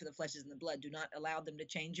 the life of the flesh is in the blood. Do not allow them to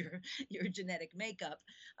change your genetic makeup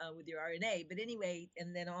with your RNA. But anyway,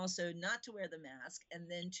 and then also not to wear the mask, and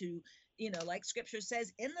then to, like scripture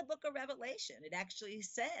says in the book of Revelation, it actually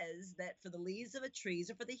says that for the leaves of a tree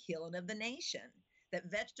are for the healing of the nation,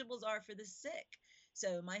 that vegetables are for the sick.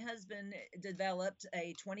 So my husband developed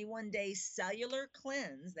a 21-day cellular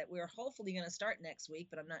cleanse that we're hopefully going to start next week,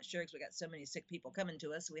 but I'm not sure because we got so many sick people coming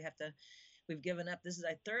to us. We've given up. This is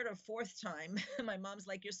our third or fourth time. My mom's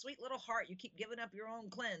like, your sweet little heart, you keep giving up your own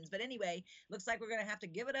cleanse. But anyway, looks like we're going to have to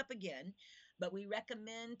give it up again. But we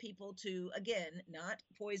recommend people to, again, not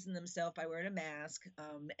poison themselves by wearing a mask,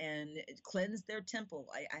 and cleanse their temple.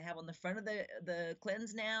 I have on the front of the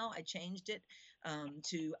cleanse now, I changed it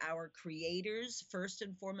to our Creator's first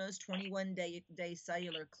and foremost 21-day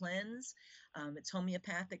cellular cleanse. It's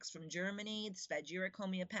homeopathics from Germany. It's spagyric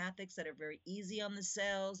homeopathics that are very easy on the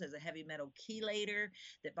cells. There's a heavy metal chelator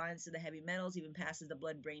that binds to the heavy metals, even passes the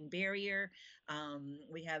blood-brain barrier.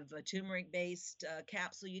 We have a turmeric-based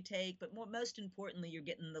capsule you take, but most importantly, you're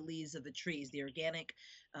getting the leaves of the trees, the organic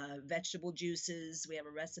vegetable juices. We have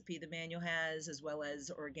a recipe the manual has, as well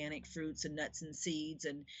as organic fruits and nuts and seeds.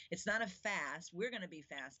 And it's not a fast. We're going to be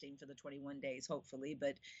fasting for the 21 days, hopefully,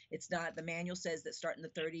 but it's not. The manual says that starting the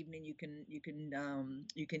third evening you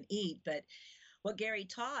can eat, but what Gary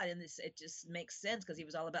taught, and it just makes sense because he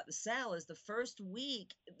was all about the cell, is the first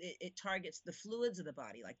week it targets the fluids of the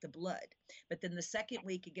body, like the blood. But then the second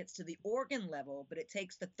week it gets to the organ level, but it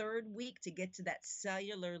takes the third week to get to that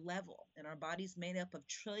cellular level. And our body's made up of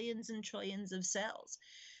trillions and trillions of cells.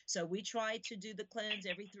 So we try to do the cleanse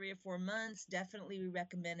every 3 or 4 months. Definitely we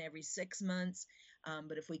recommend every 6 months.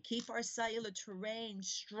 But if we keep our cellular terrain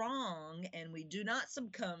strong and we do not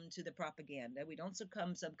succumb to the propaganda, we don't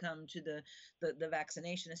succumb to the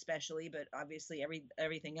vaccination especially, but obviously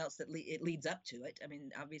everything else that it leads up to it. I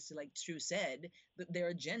mean, obviously, like True said, their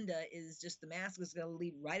agenda is just the mask is going to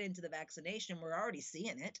lead right into the vaccination. We're already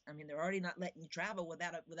seeing it. I mean, they're already not letting you travel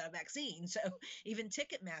without a vaccine. So even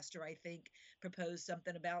Ticketmaster, I think, proposed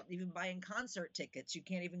something about even buying concert tickets. You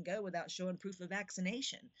can't even go without showing proof of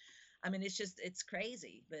vaccination. I mean, it's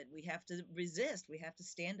crazy, but we have to resist. We have to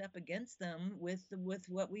stand up against them with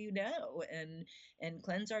what we know and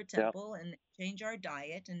cleanse our temple and change our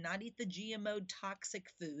diet and not eat the GMO toxic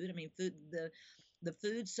food. I mean, the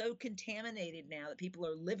food's so contaminated now that people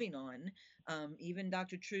are living on. Even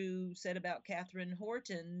Dr. True said about Catherine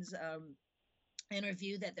Horton's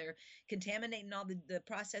interview that they're contaminating all the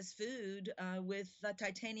processed food with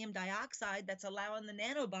titanium dioxide that's allowing the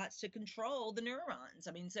nanobots to control the neurons.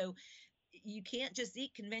 I mean, so you can't just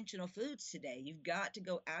eat conventional foods today. You've got to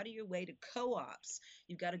go out of your way to co-ops.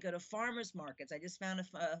 You've got to go to farmers markets. I just found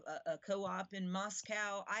a co-op in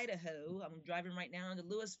Moscow, Idaho. I'm driving right now into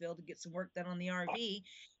Louisville to get some work done on the RV,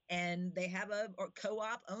 and they have a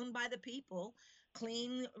co-op owned by the people,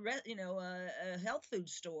 clean, a health food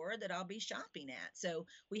store that I'll be shopping at. So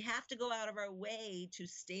we have to go out of our way to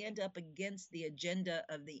stand up against the agenda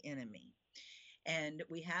of the enemy. And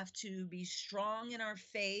we have to be strong in our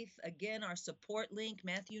faith. Again, our support link,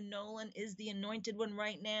 Matthew Nolan is the anointed one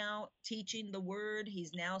right now, teaching the word.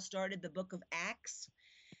 He's now started the book of Acts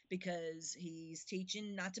because he's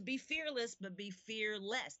teaching not to be fearless, but be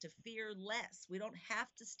fearless, to fear less. We don't have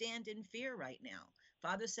to stand in fear right now.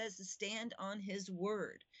 Father says to stand on his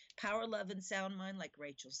word, power, love, and sound mind, like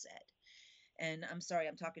Rachel said. And I'm sorry,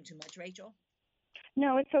 I'm talking too much, Rachel.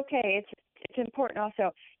 No, it's okay. It's important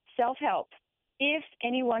also. Self-help. If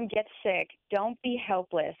anyone gets sick, don't be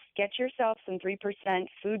helpless. Get yourself some 3%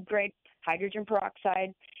 food-grade hydrogen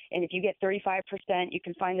peroxide, and if you get 35%, you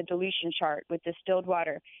can find the dilution chart with distilled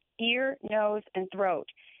water. Ear, nose, and throat.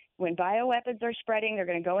 When bioweapons are spreading, they're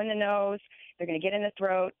going to go in the nose, they're going to get in the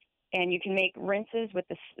throat, and you can make rinses with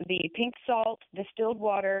the pink salt, distilled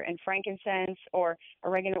water, and frankincense or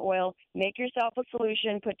oregano oil. Make yourself a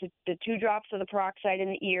solution, put the 2 drops of the peroxide in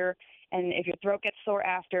the ear, and if your throat gets sore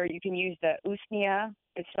after, you can use the Usnea.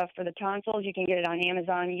 It's stuff for the tonsils. You can get it on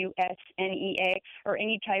Amazon, USNEA, or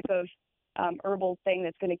any type of herbal thing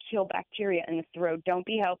that's going to kill bacteria in the throat. Don't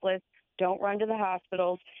be helpless. Don't run to the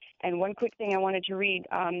hospitals. And one quick thing I wanted to read,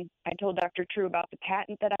 I told Dr. True about the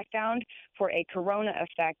patent that I found for a corona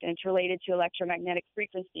effect, and it's related to electromagnetic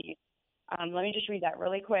frequencies. Let me just read that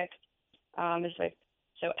really quick.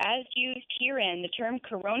 So as used herein, the term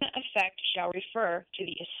corona effect shall refer to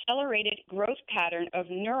the accelerated growth pattern of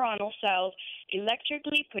neuronal cells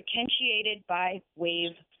electrically potentiated by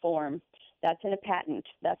waveform. That's in a patent.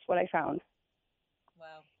 That's what I found.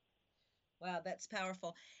 Wow. Wow, that's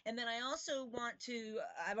powerful. And then I also want to,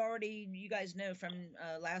 you guys know from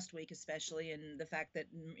last week especially, and the fact that,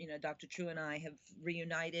 Dr. True and I have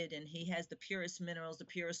reunited, and he has the purest minerals, the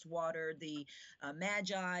purest water, the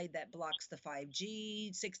Magi that blocks the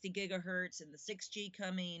 5G, 60 gigahertz, and the 6G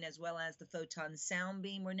coming, as well as the Photon Sound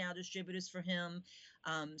Beam. We're now distributors for him.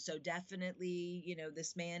 So definitely,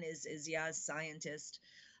 this man is a scientist.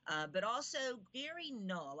 But also Gary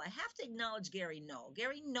Null. I have to acknowledge Gary Null.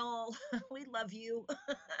 Gary Null, we love you.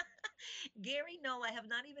 Gary Null, I have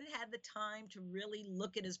not even had the time to really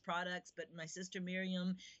look at his products, but my sister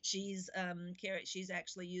Miriam, she's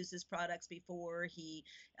actually used his products before. He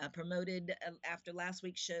promoted after last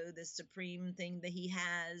week's show this Supreme thing that he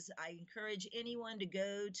has. I encourage anyone to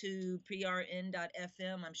go to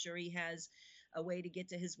prn.fm. I'm sure he has a way to get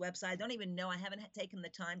to his website. I don't even know. I haven't taken the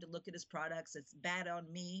time to look at his products. It's bad on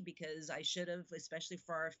me because I should have, especially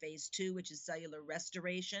for our phase 2, which is cellular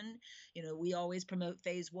restoration. We always promote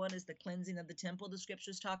phase 1 as the cleansing of the temple. The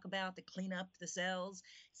scriptures talk about to clean up the cells.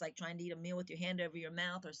 It's like trying to eat a meal with your hand over your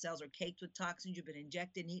mouth. Our cells are caked with toxins. You've been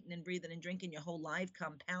injected, eating, and breathing and drinking your whole life,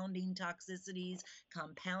 compounding toxicities,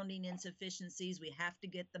 compounding insufficiencies. We have to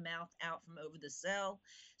get the mouth out from over the cell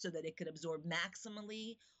so that it could absorb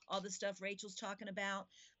maximally all the stuff Rachel's talking about.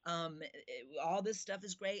 All this stuff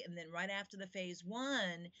is great. And then right after the phase 1,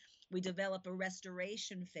 we develop a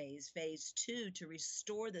restoration phase 2, to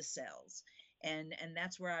restore the cells. And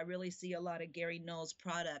that's where I really see a lot of Gary Null's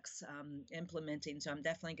products implementing. So I'm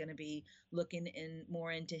definitely going to be looking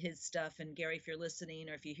more into his stuff. And Gary, if you're listening,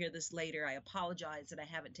 or if you hear this later, I apologize that I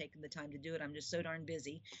haven't taken the time to do it. I'm just so darn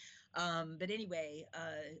busy. But anyway,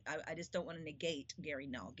 I just don't want to negate Gary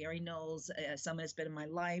Null. Gary Null's someone that's been in my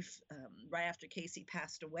life. Right after Casey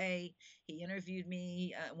passed away, he interviewed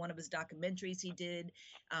me. One of his documentaries he did.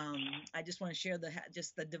 I just want to share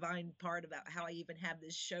just the divine part about how I even have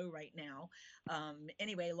this show right now.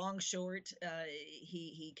 Anyway, long short,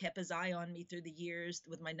 he kept his eye on me through the years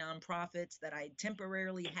with my nonprofits that I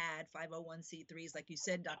temporarily had 501c3s, like you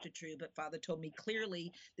said, Dr. True. But Father told me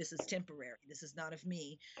clearly, this is temporary. This is not of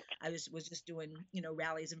me. I was just doing,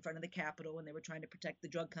 rallies in front of the Capitol, and they were trying to protect the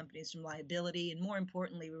drug companies from liability. And more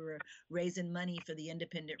importantly, we were raising money for the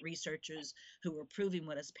independent researchers who were proving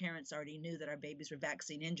what us parents already knew, that our babies were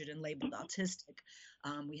vaccine injured and labeled autistic.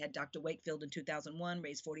 We had Dr. Wakefield in 2001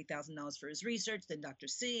 raised $40,000 for his research, then Dr.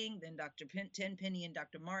 Singh, then Dr. Tenpenny and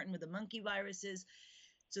Dr. Martin with the monkey viruses.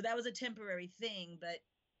 So that was a temporary thing, but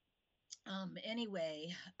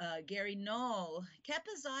anyway, Gary Null kept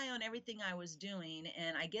his eye on everything I was doing,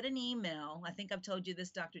 and I get an email. I think I've told you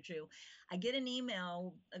this, Dr. True. I get an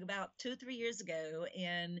email about 2-3 years ago,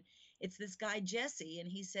 and it's this guy, Jesse, and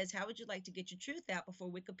he says, how would you like to get your truth out before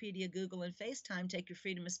Wikipedia, Google, and FaceTime take your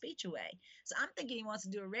freedom of speech away? So I'm thinking he wants to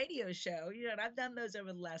do a radio show, and I've done those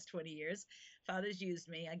over the last 20 years. Father's used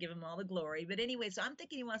me. I give him all the glory. But anyway, so I'm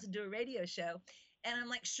thinking he wants to do a radio show. And I'm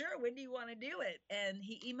like, sure, when do you want to do it? And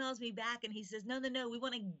he emails me back and he says, no, we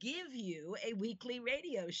want to give you a weekly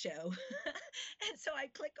radio show. And so I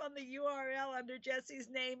click on the URL under Jesse's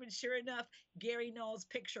name, and sure enough, Gary Null's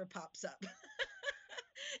picture pops up.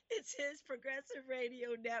 It's his Progressive Radio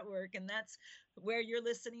Network, and that's where you're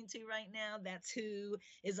listening to right now. That's who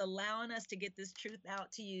is allowing us to get this truth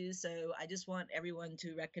out to you. So I just want everyone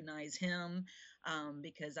to recognize him,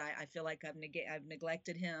 because I feel like I've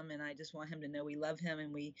neglected him, and I just want him to know we love him,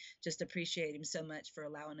 and we just appreciate him so much for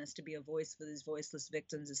allowing us to be a voice for these voiceless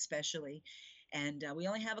victims especially. And we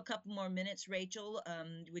only have a couple more minutes. Rachel,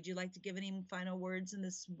 would you like to give any final words in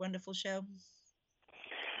this wonderful show?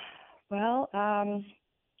 Well,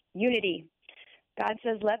 unity. God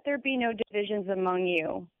says, let there be no divisions among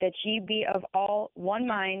you, that ye be of all one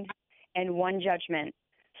mind and one judgment.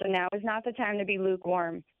 So now is not the time to be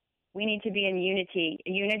lukewarm. We need to be in unity.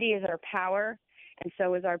 Unity is our power, and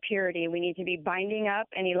so is our purity. We need to be binding up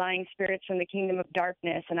any lying spirits from the kingdom of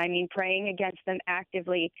darkness, and I mean praying against them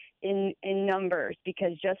actively in numbers,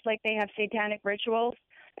 because just like they have satanic rituals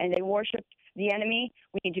and they worship the enemy,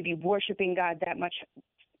 we need to be worshiping God that much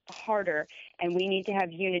harder, and we need to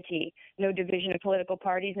have unity. No division of political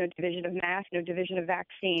parties, no division of mass, no division of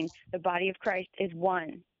vaccine. The body of Christ is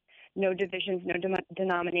one. No divisions, no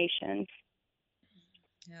denominations.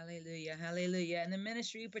 Hallelujah, hallelujah. And the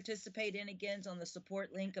ministry you participate in, again, is on the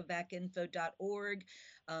support link of vaccinfo.org.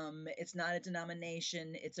 It's not a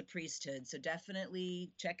denomination, it's a priesthood. So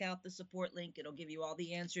definitely check out the support link. It'll give you all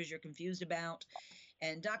the answers you're confused about.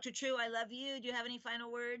 And Dr. True, I love you. Do you have any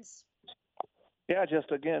final words? Yeah,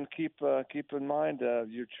 just again, keep in mind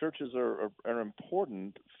your churches are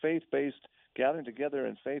important. Faith-based gathering together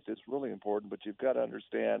in faith is really important, but you've got to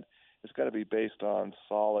understand it's got to be based on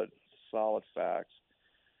solid facts.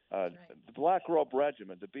 Right. The Black Robe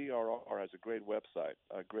Regiment, the BRR, has a great website.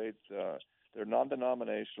 They're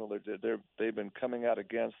non-denominational. They've been coming out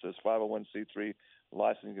against this 501c3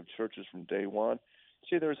 licensing of churches from day one.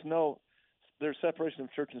 See, there's separation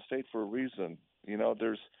of church and state for a reason.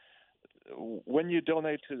 When you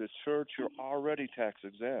donate to the church, you're already tax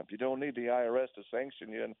exempt. You don't need the IRS to sanction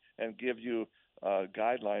you and give you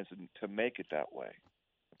guidelines to make it that way.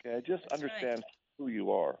 Okay, just That's understand right. who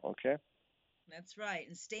you are. Okay. That's right.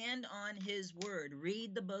 And stand on his word.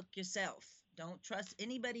 Read the book yourself. Don't trust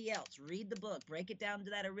anybody else. Read the book. Break it down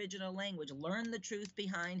to that original language. Learn the truth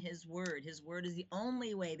behind his word. His word is the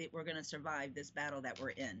only way that we're going to survive this battle that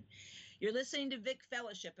we're in. You're listening to Vic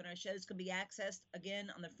Fellowship, and our shows can be accessed, again,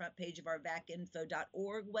 on the front page of our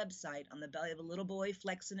vaccinfo.org website, on the belly of a little boy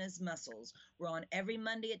flexing his muscles. We're on every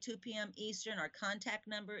Monday at 2 p.m. Eastern. Our contact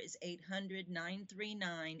number is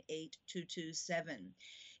 800-939-8227.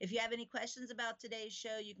 If you have any questions about today's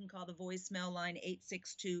show, you can call the voicemail line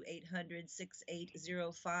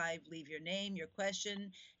 862-800-6805. Leave your name, your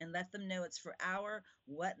question, and let them know it's for our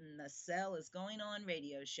What in the Cell is Going On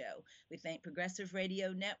radio show. We thank Progressive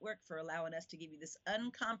Radio Network for allowing us to give you this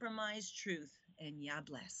uncompromised truth, and Yah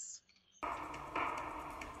bless.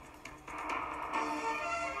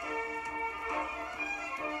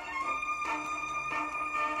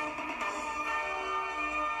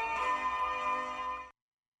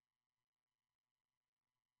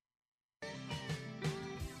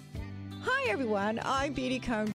 Hi, everyone. I'm Beauty Cone